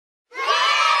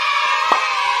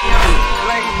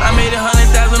I made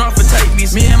 100,000 off of type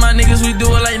beats. Me and my niggas, we do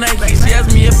it like Nike. She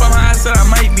asked me if I'm high, I said I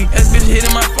might be. That bitch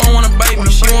hitting my phone, wanna bite me.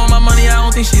 She want my money, I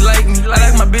don't think she like me. I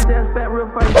like my bitch ass fat, real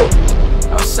fight.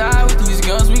 Outside with these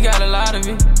guns, we got a lot of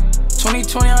it.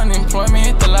 2020 unemployment,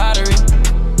 hit the lottery.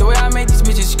 The way I make these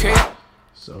bitches crazy.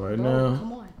 So right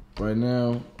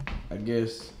now, I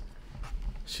guess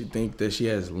she think that she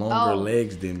has longer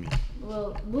legs than me.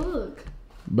 Well, look.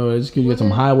 Bro, it's because you got some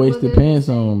high-waisted pants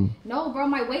on. No, bro,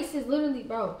 my waist is literally,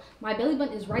 bro. My belly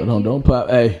button is right here. Don't pop.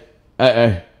 Hey.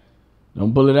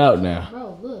 Don't pull it out now.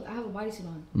 Bro, look, I have a bodysuit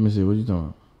on. Let me see. What you talking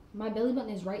about? My belly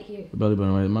button is right here. The belly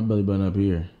button right. My belly button up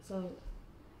here. So,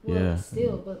 well, yeah.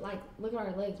 Still, but like, look at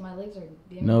our legs. My legs are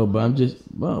bigger. No, but I'm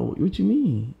just. Bro, what you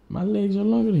mean? My legs are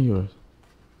longer than yours.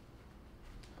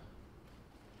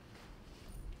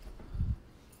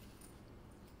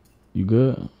 You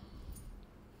good?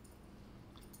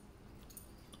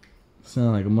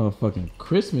 Sound like a motherfucking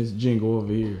Christmas jingle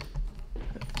over here.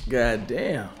 God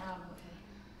damn.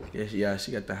 Yeah,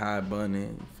 she got the high bun in.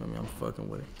 You feel me? I'm fucking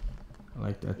with it. I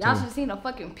like that. Y'all should have seen a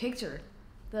fucking picture.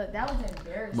 That was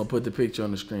embarrassing. I'm gonna put the picture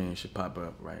on the screen. It should pop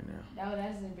up right now.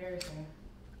 That's embarrassing.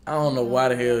 I don't know why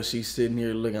the hell she's sitting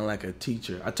here looking like a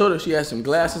teacher. I told her she had some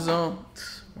glasses on.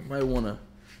 I might wanna.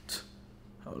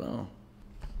 Hold on.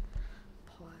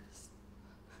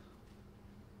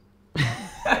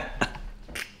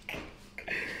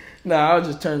 Nah, I was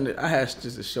just turning it. I had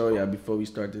just to show y'all before we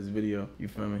start this video. You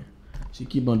feel me? She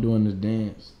keep on doing this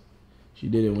dance. She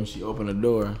did it when she opened the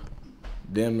door.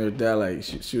 Damn near that, like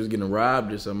she was getting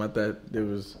robbed or something. I thought there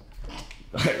was.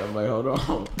 I'm like, hold on.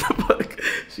 What the fuck?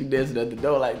 She dancing at the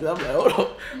door like that. I'm like, hold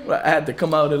on. But I had to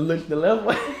come out and look the left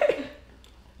way.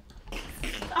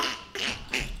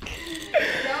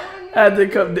 I had to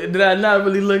come. Did I not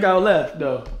really look out left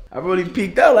though? I really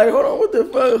peeked out like, hold on, what the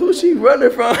fuck? Who's she running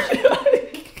from?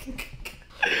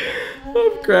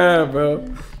 I'm crying, bro.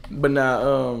 But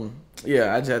nah,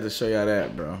 yeah, I just had to show y'all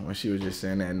that, bro, when she was just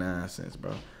saying that nonsense,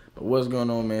 bro. But what's going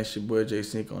on, man? It's your boy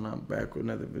Cinco, and I'm back with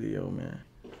another video, man.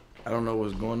 I don't know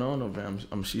what's going on over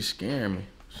there. She's scaring me.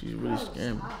 She's really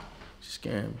scaring me. She's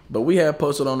scaring me. But we have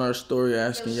posted on our story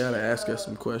asking y'all to ask us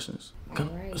some questions.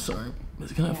 Sorry,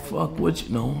 can I fuck with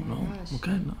you? No.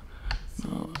 Okay,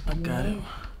 no, I got it.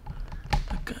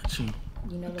 I got you.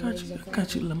 I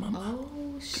got you, little mama.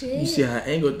 Oh, shit. You see how I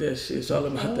angled that shit? It's all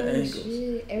about the angles.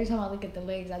 Shit. Every time I look at the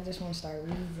legs, I just want to start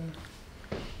weaving.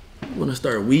 You want to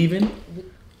start weaving?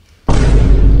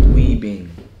 Weaving.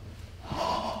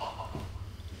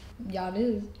 Y'all,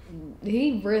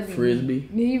 he really.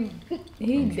 Frisbee?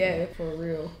 He dead for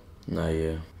real. Nah,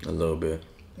 yeah. A little bit.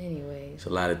 Anyways. It's a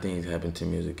lot of things happen to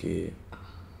me as a kid.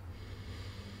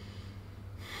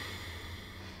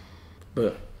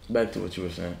 But back to what you were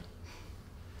saying.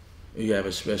 You have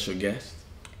a special guest?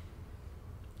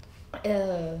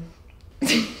 I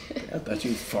thought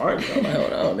you farted. I'm like,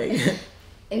 hold on, nigga.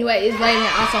 Anyway, it's Raven,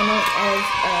 also known as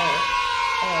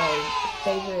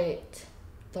favorite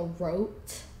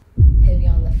throat. Heavy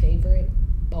on the favorite,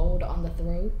 bold on the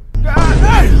throat.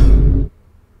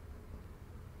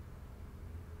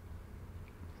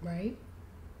 Right?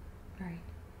 Right.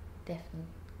 Definitely.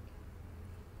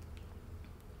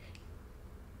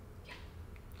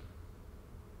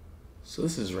 So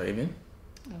this is Raven.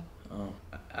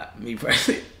 Me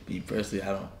personally,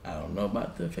 I don't know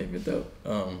about the favorite though.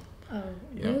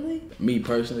 You know, really? Me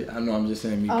personally, I know. I'm just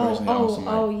saying me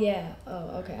personally. Yeah.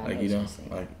 Oh, okay. I like you know,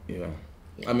 like yeah.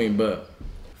 I mean, but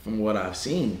from what I've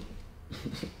seen,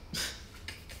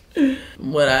 it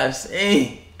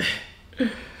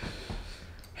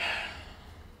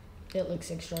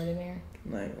looks extraordinary.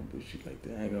 I ain't gonna push you like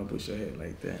that. I ain't gonna push your head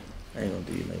like that. I ain't gonna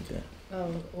do you like that. Oh,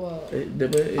 well,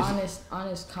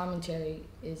 honest commentary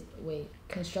is,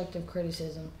 constructive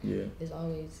criticism is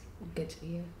always good to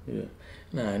hear. Yeah.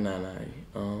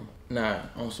 Nah,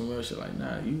 on some real shit, like,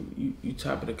 you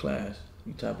top of the class.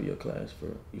 You top of your class,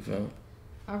 for you feel me?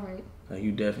 All right. Like,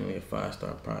 you definitely a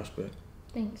 5-star prospect.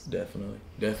 Thanks.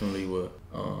 Definitely would,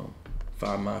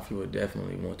 Five Mafia would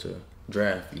definitely want to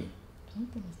draft you.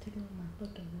 Something is tickling my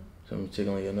fucking nose. Something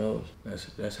tickling your nose?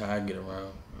 That's how I get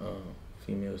around,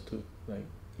 females too. Like,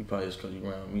 you probably just cause you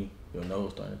around me, your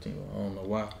nose starting to tingle. I don't know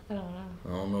why. I don't know. I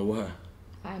don't know why.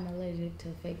 I'm allergic to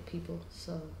fake people,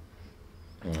 so.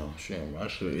 Oh shit, I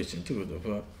should itching too. What the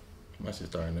fuck? My shit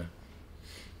starting to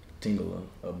tingle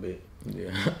a bit.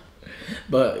 Yeah.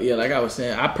 But yeah, like I was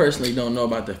saying, I personally don't know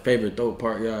about the favorite throat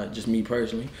part, y'all. Just me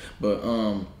personally. But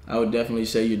I would definitely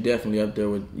say you're definitely up there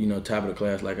with, you know, top of the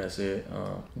class, like I said.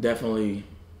 Definitely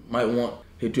might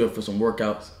hit you up for some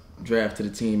workouts. Draft to the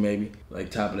team, maybe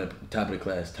like top of the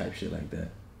class type shit like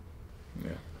that.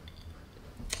 Yeah.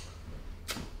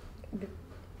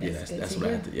 That's what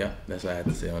I had to. Yeah, that's what I had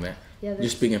to say on that. Yeah, you're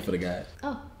speaking for the guys.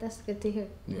 Oh, that's good to hear.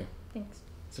 Yeah. Thanks.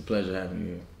 It's a pleasure having you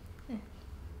here.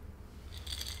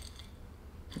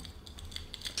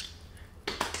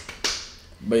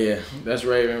 But yeah, that's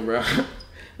Raven, bro.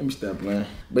 Let me stop playing.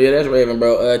 But yeah, that's Raven,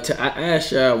 bro. I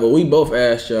asked y'all. Well, we both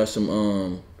asked y'all some.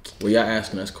 Well, y'all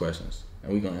asking us questions,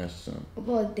 and we gonna answer some.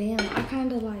 Well, damn, I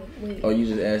kind of like wait. Oh, you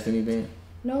just asked anything?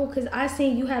 No, cause I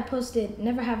seen you had posted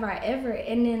 "Never Have I Ever,"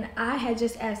 and then I had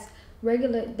just asked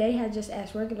regular. They had just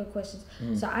asked regular questions,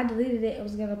 so I deleted it. I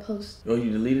was gonna post. Oh,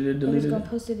 you deleted it? I was gonna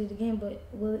post it again, but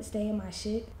will it stay in my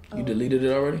shit? You deleted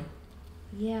it already?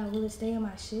 Yeah, will it stay in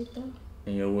my shit though?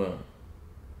 In your what?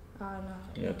 Oh no.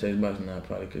 Yeah, text box now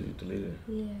probably because you deleted it.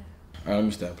 Yeah. All right, let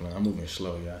me stop playing. I'm moving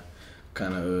slow, y'all.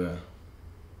 Kind of,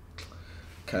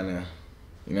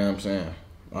 you know what I'm saying?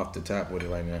 Off the top with it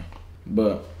right now.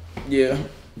 But yeah,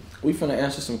 we finna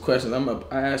answer some questions.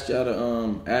 I asked y'all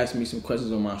to ask me some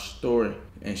questions on my story,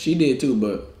 and she did too.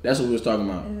 But that's what we was talking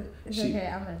about. It's okay.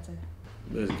 I'm gonna say.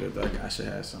 It's good. I should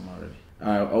have some already. All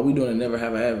right, are we doing a never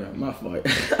have I ever? My fault.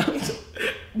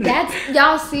 That's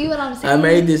y'all see what I'm saying? I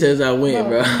made this as I went,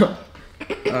 bro. All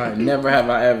right, never have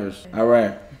I ever. All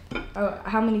right.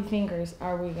 How many fingers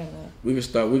are we gonna? We can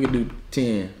start. We can do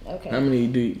 10. Okay. How many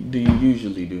do you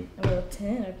usually do? Well,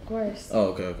 10, of course.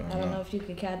 Oh, okay. I don't know if you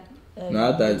could count.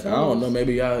 No, I don't know.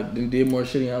 Maybe y'all did more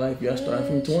shit in your life. Y'all started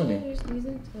from 20.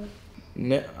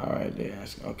 All right, they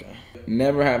ask. Okay.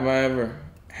 Never have I ever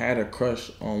had a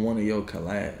crush on one of your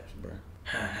collabs, bro.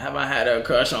 Have I had a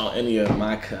crush on any of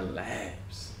my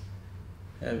collabs?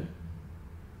 Have you?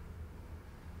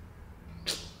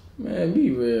 Man,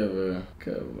 be real, bro.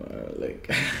 Come on, like.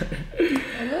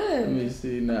 Let me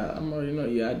see. Nah, I'm already know.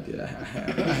 Yeah, I did. I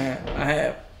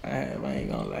have. I ain't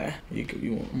gonna lie. I'm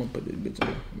gonna put this bitch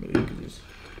on. But you can just.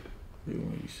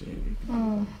 You see it.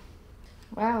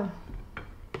 Wow.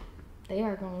 They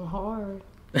are going hard.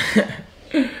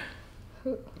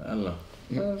 Hello.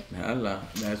 Hello.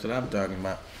 That's what I'm talking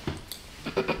about.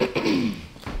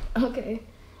 Okay.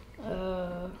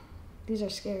 These are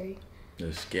scary.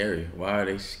 They're scary. Why are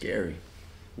they scary?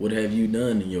 What have you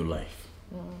done in your life?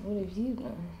 What have you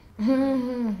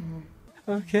done?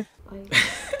 Okay. Like,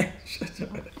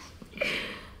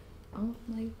 I'm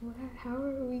like, how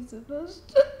are we supposed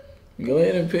to? Go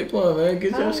ahead and pick one, man.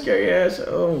 Get your scary ass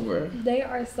on, bro. They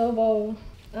are so bold.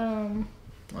 I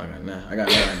got 9. I got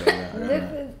 9 though, man.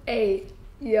 This is 8.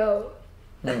 Yo.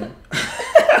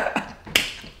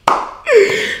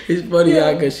 It's funny,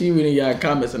 y'all, because she reading y'all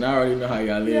comments and I already know how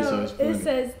y'all live, so it's funny. It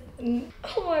says,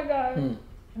 oh my God.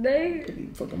 They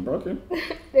fucking broken.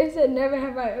 They said, never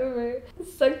have I ever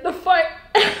sucked the fart.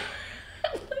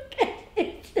 Look at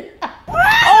it.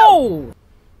 Oh!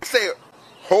 I said,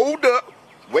 hold up.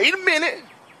 Wait a minute.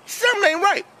 Something ain't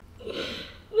right.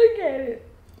 Look at it.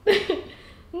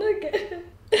 Look at it.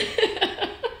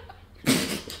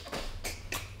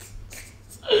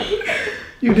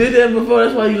 You did that before?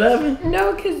 That's why you laughing?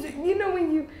 No, because you know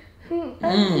when you... bro,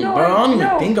 I don't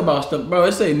even think about stuff. Bro,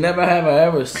 it say never have I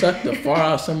ever sucked the fart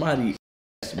out of somebody's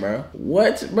ass, bro.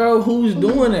 What, bro? Who's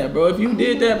doing that, bro? If you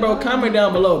did that, bro, comment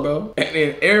down below, bro. And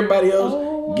then everybody else,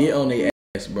 get on their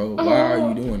ass, bro. Why are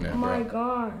you doing that, bro? Oh my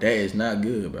God. That is not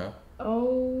good, bro.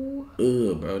 Oh.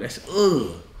 Bro. That's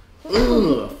bro.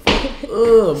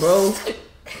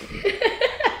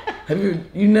 Have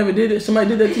you never did it? Somebody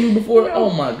did that to you before? No. Oh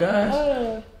my gosh.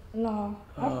 No.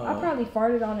 I probably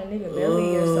farted on a nigga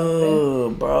belly or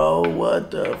something. Bro,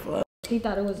 what the fuck? He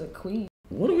thought it was a queen.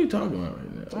 What are we talking about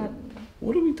right now?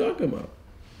 What are we talking about?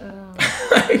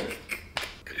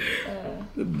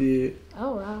 Did.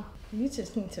 Oh wow. You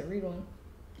just need to read one.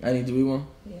 I need to read one?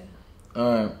 Yeah.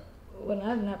 Alright. Well,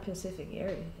 not Pacific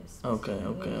areas. Okay. We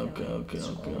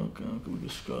can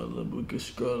scroll a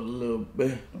little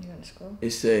bit. You gonna scroll? It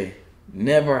say,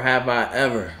 never have I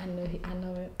ever. I know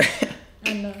it.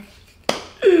 I know.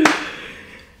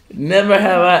 Never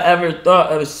have I ever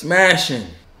thought of smashing.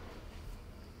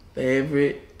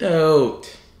 Favorite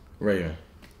tote. Raven.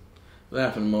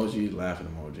 Laughing emoji.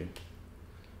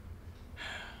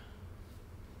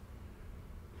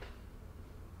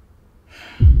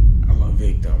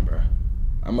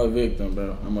 I'm a victim,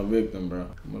 bro.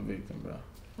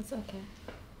 That's okay.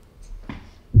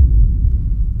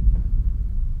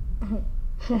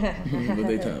 What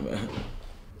they talking about?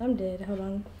 I'm dead. Hold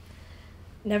on.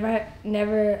 Never.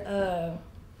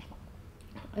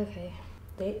 Okay.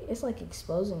 It's like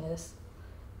exposing us.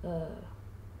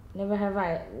 Never have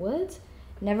I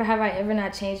ever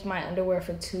not changed my underwear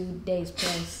for 2 days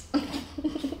plus.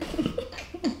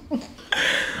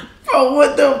 Bro,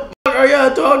 what the fuck are y'all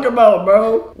y'all talking about,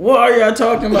 bro? What are y'all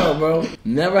talking about, bro?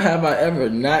 Never have I ever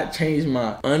not changed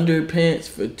my underpants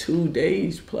for 2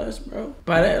 days plus, bro.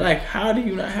 By that, like, how do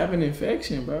you not have an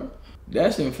infection, bro?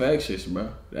 That's infectious, bro.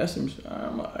 That's some.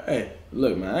 Hey,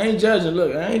 look, man. I ain't judging.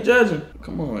 Look, I ain't judging.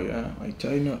 Come on, y'all. Like,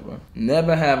 tighten up, bro.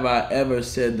 Never have I ever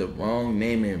said the wrong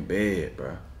name in bed,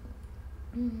 bro.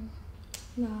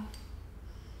 No.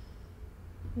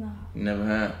 No. You never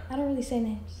have. I don't really say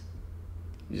names.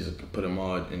 You just put them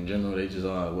all in general. They just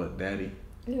all what? Daddy.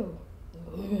 Ew.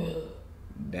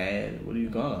 Dad. What do you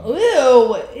call them?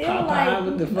 Ew. Papa. Like,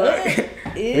 What the fuck?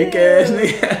 Ew. Big ass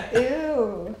nigga.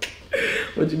 Ew.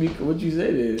 What you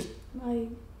say then? Like,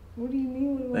 what do you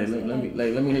mean? Like,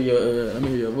 let me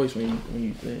hear your voice when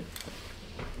you say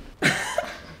it.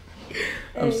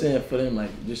 I'm saying for them,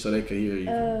 like, just so they can hear you.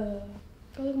 Go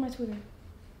look at my Twitter.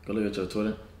 Go look at your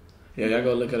Twitter. Yeah, y'all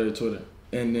go look at her Twitter,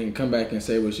 and then come back and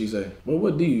say what she say. Well,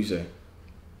 what do you say?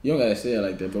 You don't gotta say it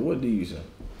like that, but what do you say?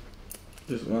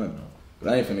 Just one though.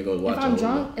 I ain't finna go watch.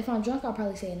 If I'm drunk, I'll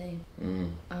probably say a name.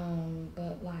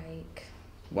 But like.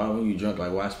 Why when you drunk?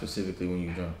 Like, why specifically when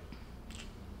you drunk?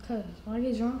 Cause when I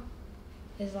get drunk,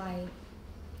 it's like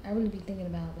I really be thinking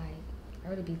about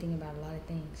a lot of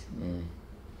things.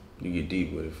 You get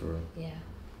deep with it for real. Yeah.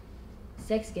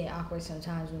 Sex get awkward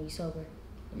sometimes when you sober.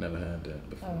 I never had that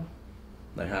before. Oh.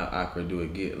 Like, how awkward do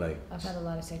it get? Like, I've had a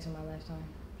lot of sex in my lifetime.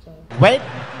 So. Wait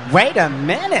a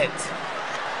minute.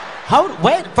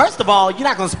 Wait. First of all, you're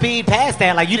not gonna speed past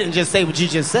that like you didn't just say what you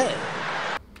just said.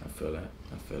 I feel that.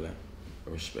 I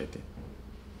respect it.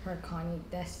 Her Connie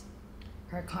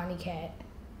cat.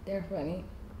 They're funny.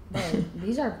 Bro,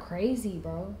 these are crazy,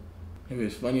 bro. If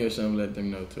it's funny or something, let them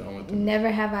know too. I want them.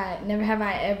 Never have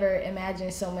I ever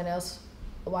imagined someone else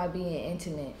while being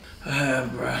intimate. Bro,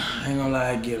 I ain't gonna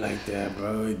lie, it get like that,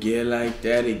 bro. It get like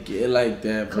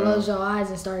that, bro. Close your eyes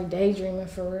and start daydreaming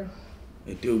for real.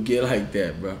 It do get like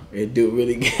that, bro. It do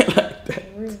really get like that.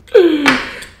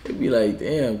 It be like,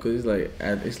 damn, cause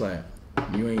it's like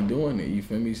you ain't doing it. You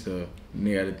feel me? So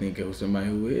you gotta think of somebody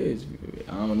who is.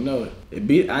 I don't know. I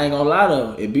ain't gonna lie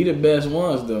though. It be the best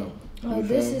ones though. Oh,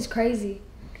 this is crazy.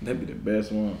 That be the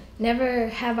best one. Never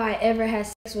have I ever had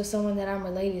sex with someone that I'm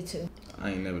related to.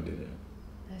 I ain't never did that.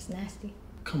 That's nasty.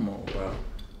 Come on,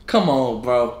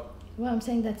 bro. Well, I'm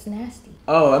saying that's nasty.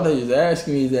 Oh, I thought you was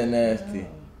asking me, is that nasty?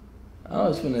 I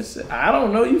was finna say, I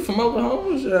don't know, you from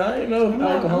Oklahoma? Shit. I ain't know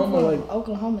Oklahoma. I'm from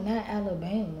Oklahoma, not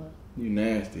Alabama. You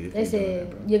nasty. They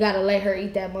said you gotta let her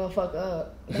eat that motherfucker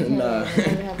up. Nah.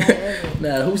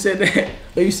 Nah, who said that?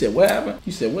 Oh, you said what happened?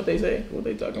 You said what they say? What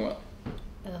they talking about?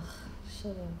 Ugh,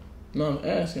 shut up. No, I'm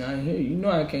asking. I ain't hear you. You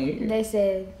know I can't hear you. They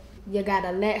said you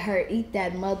gotta let her eat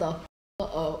that motherfucker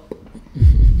up.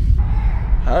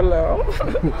 Hello.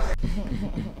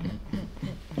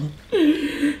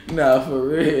 Nah, for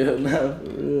real.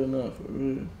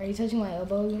 Are you touching my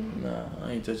elbow again? Nah,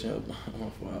 I ain't touching your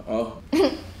elbow. Oh.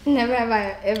 Never have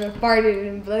I ever farted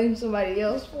and blamed somebody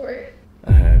else for it.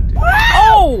 I have to.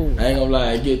 Oh! I ain't gonna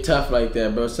lie, it get tough like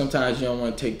that, bro. Sometimes you don't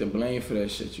want to take the blame for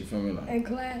that shit. You feel me? Like, In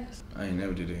class. I ain't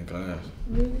never did it in class.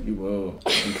 Really? You will.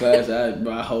 In class, I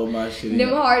hold my shit in. Them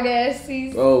hard ass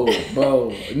C's. Bro.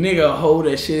 Nigga hold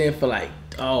that shit in for like,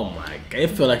 oh my god. It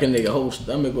feel like a nigga whole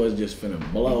stomach was just finna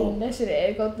blow. That shit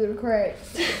echo through the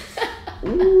cracks.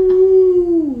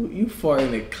 Ooh, you fart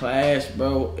in the class,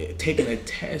 bro. Taking a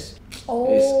test.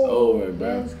 Oh, it's over,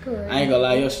 bro. That's crazy. I ain't gonna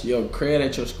lie, your cred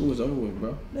at your school is over with,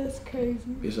 bro. That's crazy.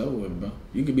 It's over with, bro.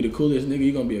 You could be the coolest nigga,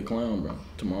 you gonna be a clown, bro.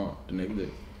 Tomorrow, the next day.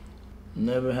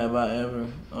 Never have I ever,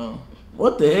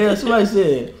 what the hell? Somebody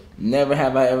said, never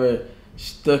have I ever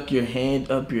stuck your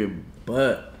hand up your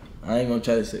butt. I ain't gonna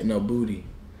try to say, no, booty.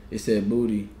 It said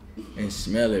booty and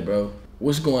smell it, bro.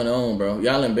 What's going on, bro?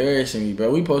 Y'all embarrassing me,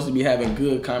 bro. We supposed to be having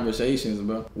good conversations,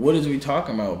 bro. What is we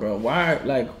talking about, bro? Why,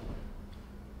 like,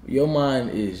 your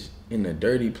mind is in a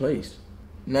dirty place.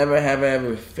 Never have I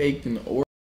ever faked an orgasm.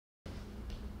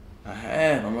 I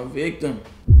have. I'm a victim.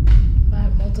 I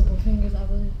have multiple fingers, I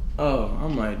believe. Oh,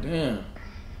 I'm like, damn.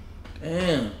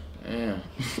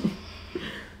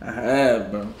 I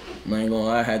have, bro. I ain't gonna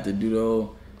lie, I had to do the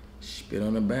whole spit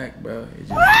on the back, bro. It just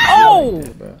get like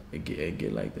that, bro. It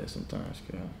get like that sometimes,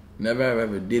 girl. Never have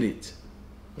ever did it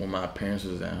when my parents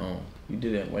was at home. You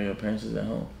did that when your parents was at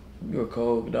home. You're a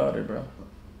cold daughter, bro.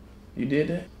 You did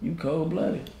that? You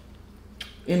cold-blooded.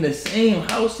 In the same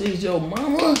house as your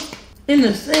mama? In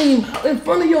the same house, in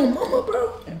front of your mama,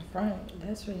 bro? In front?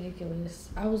 That's ridiculous.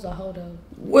 I was a hoe, though.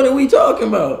 What are we talking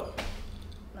about?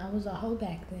 I was a hoe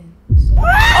back then. So.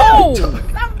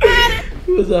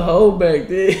 You was a hoe back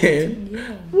then?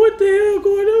 Yeah. What the hell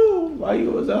going on? Why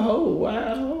you was a hoe? Why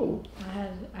a hoe?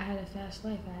 I had a fast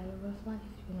life. I had a rough life.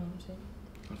 You know what I'm saying?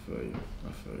 I feel you.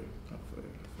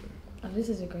 Oh, this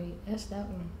is a great. That's that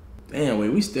one. Damn, wait,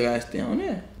 we still gotta stay on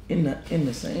that. In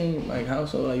the same like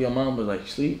household, like your mom was like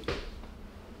asleep.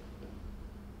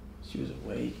 She was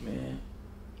awake, man.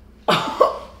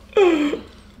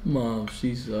 Mom,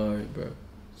 she's sorry, bro.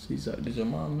 She's sorry. Did your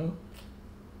mom know?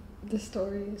 The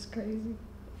story is crazy.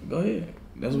 Go ahead.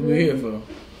 That's what we're here for.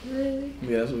 Really?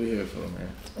 Yeah, that's what we're here for, man.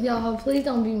 Y'all, please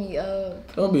don't beat me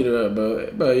up. Don't beat her up,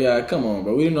 bro. Bro, yeah, come on,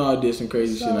 bro. We didn't all did some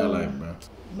crazy shit in our life, bro.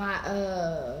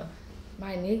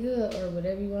 My nigga, or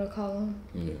whatever you want to call him,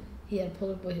 Yeah. he had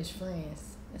pulled up with his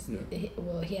friends.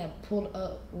 He had pulled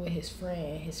up with his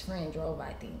friend. His friend drove,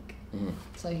 I think.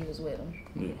 So he was with him.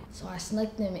 Yeah. So I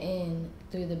snuck them in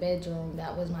through the bedroom.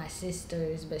 That was my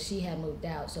sister's, but she had moved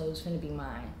out, so it was finna be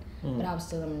mine. But I was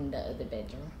still in the other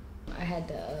bedroom. I had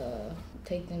to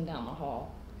take them down the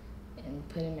hall and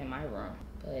put them in my room.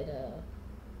 But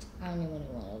I only wanted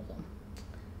one of them,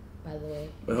 by the way.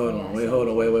 Wait, hold on. Wait.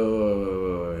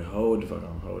 Hold the fuck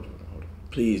on.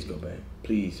 Please go back.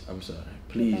 Please, I'm sorry.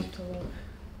 Please.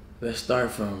 Let's start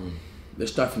from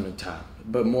the top.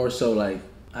 But more so, like,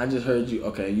 I just heard you.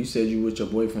 Okay, you said you with your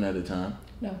boyfriend at the time.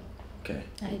 No. Okay.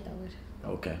 I hate that word.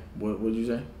 Okay. What did you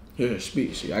say? Here,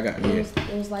 speak. See, I got it.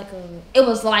 It was like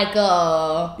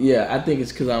a. Yeah, I think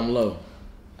it's because I'm low.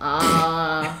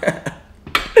 Oh,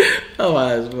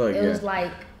 as fuck. It was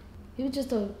like, he was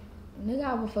just a nigga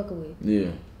I was fucking with.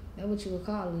 Yeah. That's what you would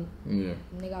call it. Yeah.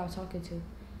 The nigga I was talking to.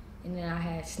 And then I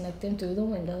had snuck them through the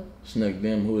window. Snuck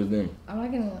them? Who is them? I'm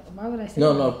not gonna. Why would I say?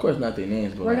 No, of course not their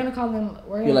names. But we're gonna call them.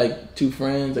 You're like two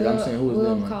friends. Like I'm saying, who is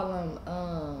them? We'll call them.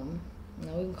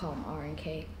 No, we can call them R and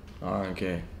K. R and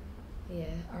K. Yeah,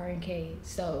 R and K.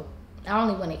 So I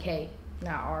only wanted K,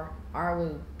 not R. R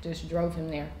would just drove him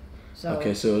there. So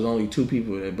okay, so it was only two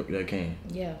people that came.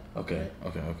 Yeah. Okay.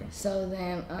 So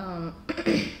then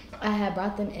I had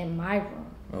brought them in my room.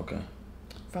 Okay.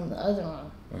 From the other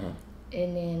room.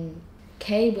 And then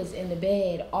K was in the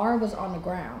bed. R was on the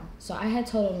ground. So I had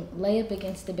told him lay up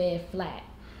against the bed flat.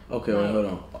 Okay, wait, hold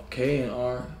on. K and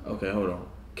R. Okay, hold on.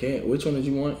 K. Which one did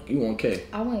you want? You want K.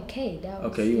 I want K. That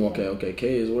was, okay, you want K. Okay,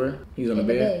 K is where? He's on the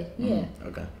bed. Yeah.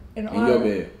 Okay. And in your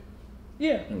bed.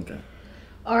 Yeah. Okay.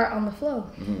 R on the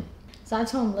floor. So I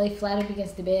told him lay flat up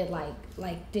against the bed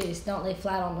like this. Don't lay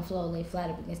flat on the floor. Lay flat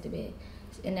up against the bed.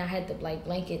 And I had the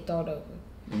blanket thrown over.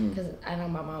 Because I know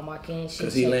my mom walk in.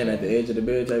 Because he laying at the edge of the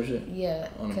bed type shit? Yeah.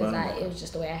 Because it was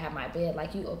just the way I had my bed.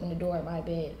 Like you open the door at my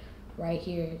bed right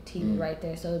here, TV right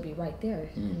there. So it'd be right there.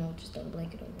 You know, just throw the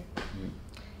blanket over.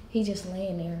 He just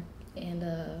laying there.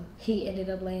 And he ended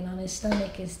up laying on his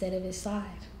stomach instead of his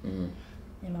side. And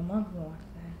my mom walked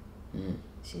by.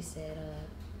 She said,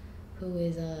 who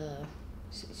is,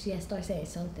 she had started saying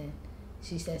something.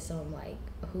 She said something like,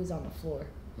 who's on the floor?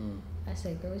 I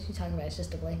said, girl, what you talking about? It's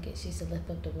just a blanket. She said, lift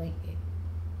up the blanket.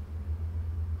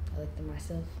 I looked at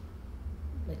myself,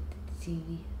 looked at the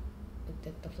TV, looked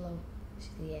at the floor. She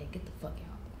said, yeah, get the fuck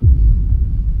out.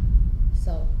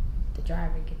 So the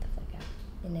driver get the fuck out.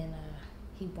 And then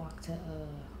he walked to,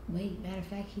 wait, matter of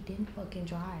fact, he didn't fucking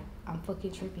drive. I'm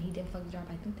fucking tripping. He didn't fucking drive.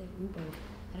 I think they Ubered.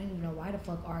 I don't even know why the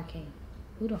fuck R came.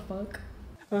 Who the fuck?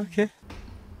 Okay.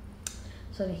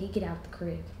 So then he get out the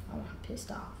crib. I'm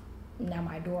pissed off. Now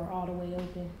my door all the way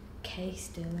open. K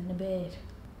still in the bed.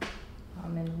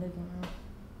 I'm in the living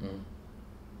room.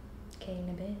 K in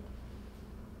the bed.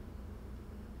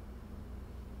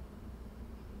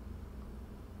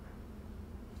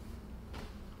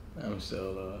 I'm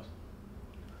so lost.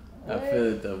 I feel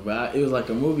it though, but it was like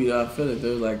a movie though. I feel it.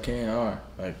 There was like K and R.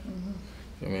 Like,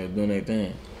 I mean, was doing their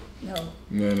thing. No.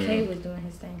 You know K was doing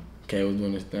his thing. K was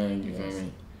doing his thing, you feel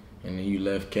me? And then you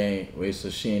left K. Wait,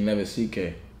 so she ain't never see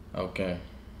K. Okay.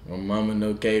 Well, mama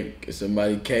know K.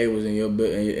 Somebody K was in your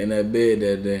bed, in that bed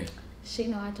that day. She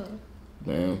know I told her.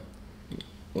 Damn.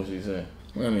 What she say?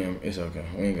 I mean, it's okay.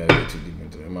 We ain't gotta get too deep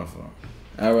into it. My fault.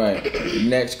 All right.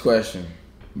 Next question.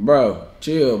 Bro,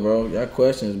 chill, bro. Y'all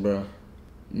questions, bro.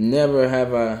 Never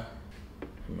have I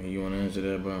mean, you want to answer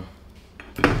that, bro?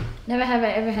 Never have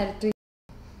I ever had a three.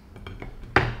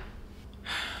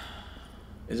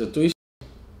 It's a three.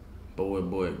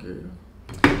 Boy, girl.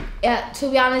 Yeah, to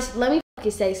be honest, let me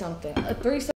fucking say something. A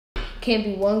threesome can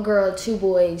be one girl, two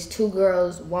boys, two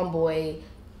girls, one boy.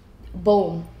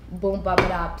 Boom, boom, bop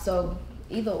it up. So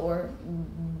either or,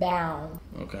 bound.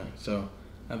 Okay, so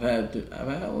I've had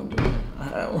one.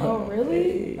 Oh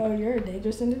really? Hey. Oh, you're a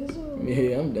dangerous individual.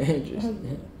 Yeah, I'm dangerous.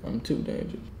 I'm too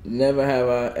dangerous. Never have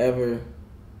I ever.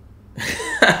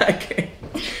 I can't.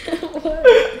 What?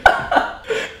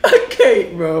 I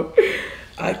can't, bro.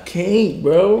 I can't,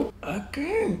 bro. I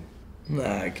can't.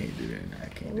 Nah, I can't do that. Nah, I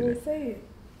can't do that. Say it.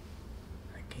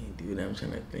 I can't do that. I'm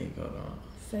trying to think. Hold on.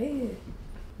 Say it.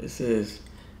 It says,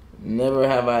 never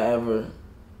have I ever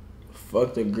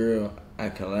fucked a girl I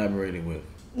collaborated with.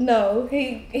 No,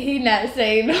 he not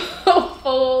saying the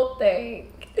full thing.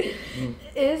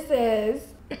 It says.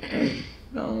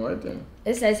 No, right there.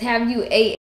 It says, have you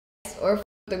ate ass or f***ed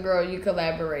the girl you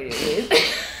collaborated with?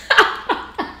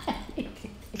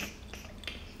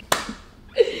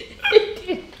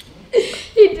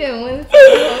 He didn't want to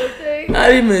say the whole thing. I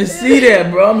didn't even see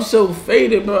that, bro. I'm so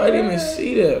faded, bro. I didn't even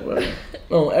see that, bro.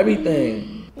 On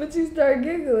everything. What you start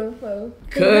giggling for?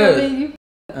 Cause. I mean, you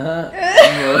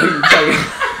You talking.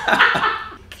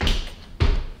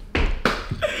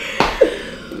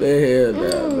 Hell no.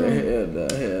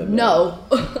 No.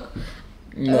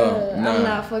 No, nah. I'm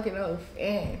not fucking off.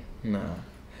 Nah.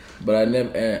 But I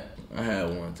never. I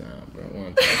had one time, bro.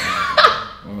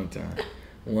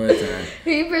 One time.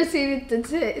 He proceeded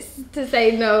to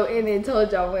say no and then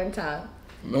told y'all one time.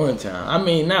 One time. I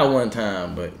mean, not one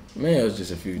time, but man, it was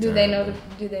just a few times. Do they know?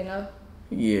 Do they know?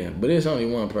 Yeah, but it's only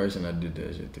one person I did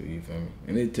that shit to, you feel me?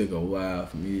 And it took a while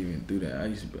for me to even do that. I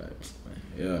used to be like,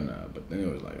 hell nah. But then it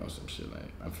was like on some shit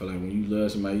like, I feel like when you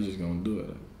love somebody, you just gonna do it.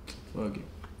 Like, fuck it.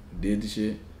 Did the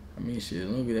shit. I mean, shit,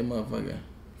 look at that motherfucker. You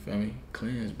feel me?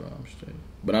 Cleanse, bro. I'm straight.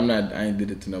 But I ain't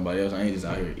did it to nobody else. I ain't just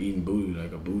out here eating booty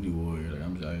like a booty warrior. Like,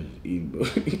 I'm just out here just eating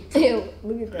booty. Ew,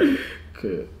 look at that.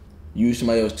 Could. Use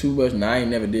somebody else's toothbrush? Nah, I ain't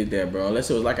never did that, bro. Unless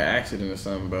it was like an accident or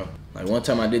something, bro. Like one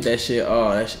time I did that shit.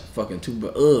 Oh, that shit fucking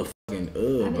toothbrush. I bro.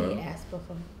 didn't ask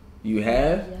before. You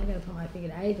have? Yeah, I gotta put my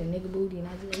finger. I ate the nigga booty and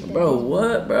I just ate that. Bro,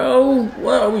 what, bro?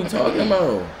 What are we talking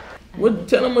about? What?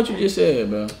 Tell them what you just said,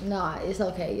 bro. Nah, it's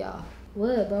okay, y'all.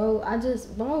 What, bro?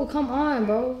 Bro, come on,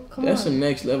 bro. Come on. That's some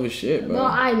next level shit, bro. Bro,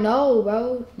 I know,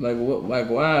 bro. Like what? Like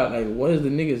why? Like what is the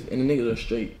niggas? And the niggas are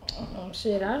straight.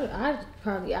 Shit, I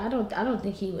don't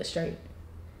think he was straight.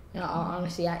 No,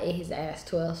 honestly, I ate his ass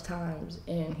 12 times,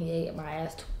 and he ate my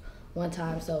ass one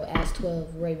time. So ass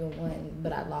 12, Raven won,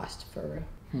 but I lost for real.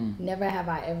 Never have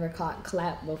I ever caught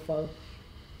clap before.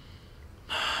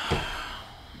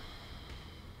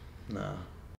 Nah.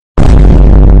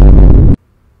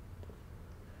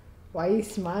 Why you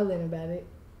smiling about it?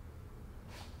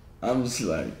 I'm just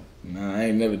like, nah, I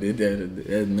ain't never did that.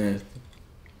 That's nasty.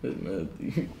 That's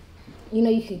nasty. You know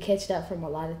you could catch that from a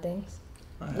lot of things.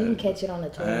 You can catch it on the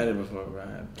toilet. I had it before, bro.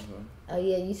 Oh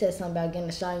yeah, you said something about getting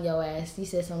a shot in your ass. You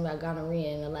said something about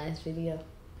gonorrhea in the last video.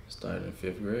 Started in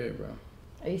 5th grade, bro.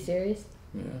 Are you serious?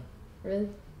 Yeah. Really?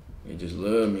 He just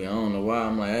loved me. I don't know why.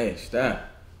 I'm like, hey, stop.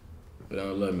 But I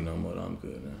don't love me no more. I'm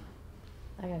good now.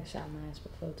 I got a shot in my ass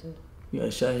before too. You got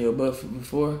a shot in your butt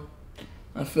before?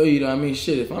 I feel you though. I mean,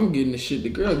 shit, if I'm getting the shit, the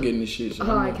girl getting the shit. So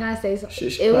hold on, can I say something?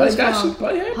 Shit, she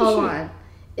probably had hold the on.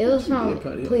 It was from,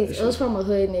 please, it was shit. from a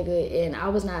hood nigga, and I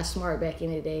was not smart back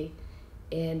in the day.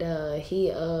 And he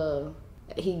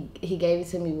gave it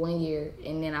to me 1 year,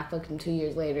 and then I fucked him 2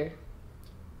 years later.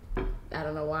 I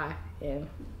don't know why. And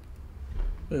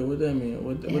wait, what that mean?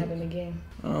 What happened again.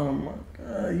 Oh my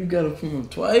god, you got it from him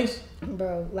twice?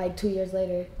 Bro, like 2 years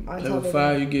later. Level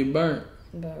 5, you get burnt.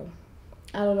 Bro.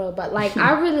 I don't know, but like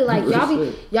I really like y'all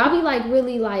be like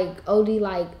really like OD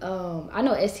like I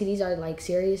know STDs are like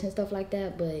serious and stuff like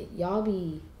that, but y'all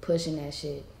be pushing that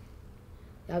shit.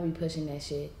 Y'all be pushing that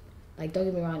shit. Like don't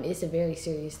get me wrong, it's a very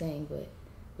serious thing, but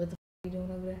what the f you doing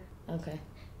over there? Okay.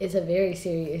 It's a very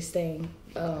serious thing.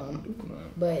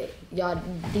 But y'all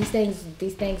these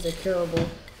things are curable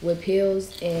with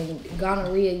pills, and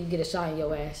gonorrhea you get a shot in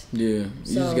your ass. Yeah. You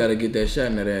just gotta get that shot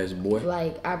in that ass, boy.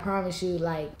 Like I promise you,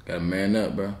 like gotta man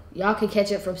up, bro. Y'all can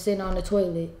catch it from sitting on the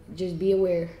toilet. Just be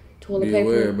aware. Toilet paper. Be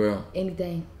aware, bro.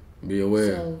 Anything. Be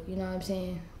aware. So, you know what I'm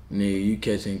saying? Nigga, you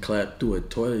catching clap through a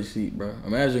toilet seat, bro.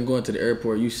 Imagine going to the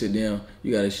airport, you sit down,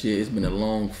 you got a shit, it's been a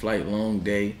long flight, long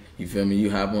day. You feel me?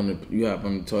 You hop on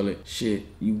the toilet, shit,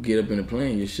 you get up in the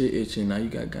plane, your shit itching, now you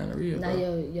got gonorrhea, now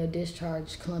bro. your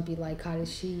discharge clumpy like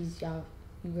cottage cheese, y'all.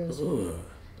 You girls. Ugh.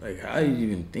 Like, how you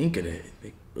even think of that?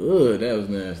 Like, ugh, that was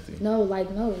nasty. No,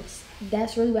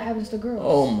 that's really what happens to girls.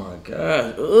 Oh my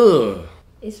God, ugh.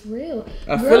 It's real.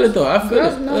 I feel it though. I feel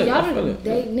it. No,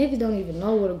 niggas don't even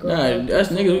know what a girl. Nah, that's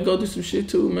niggas. We go through some shit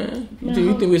too, man.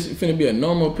 You think it's finna be a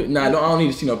normal? Nah, I don't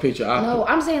need to see no picture. No,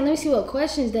 I'm saying let me see what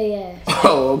questions they ask.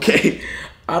 Oh, okay.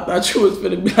 I thought you was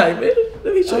finna be like, man,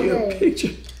 let me show you a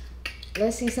picture.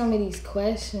 Let's see some of these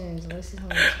questions. What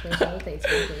they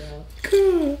talking about?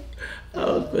 Cool. I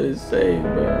was finna say,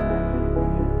 bro.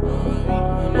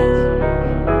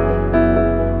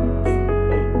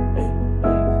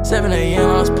 7 a.m.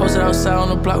 I was posted outside on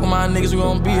the block with my niggas, we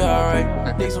gon' be alright.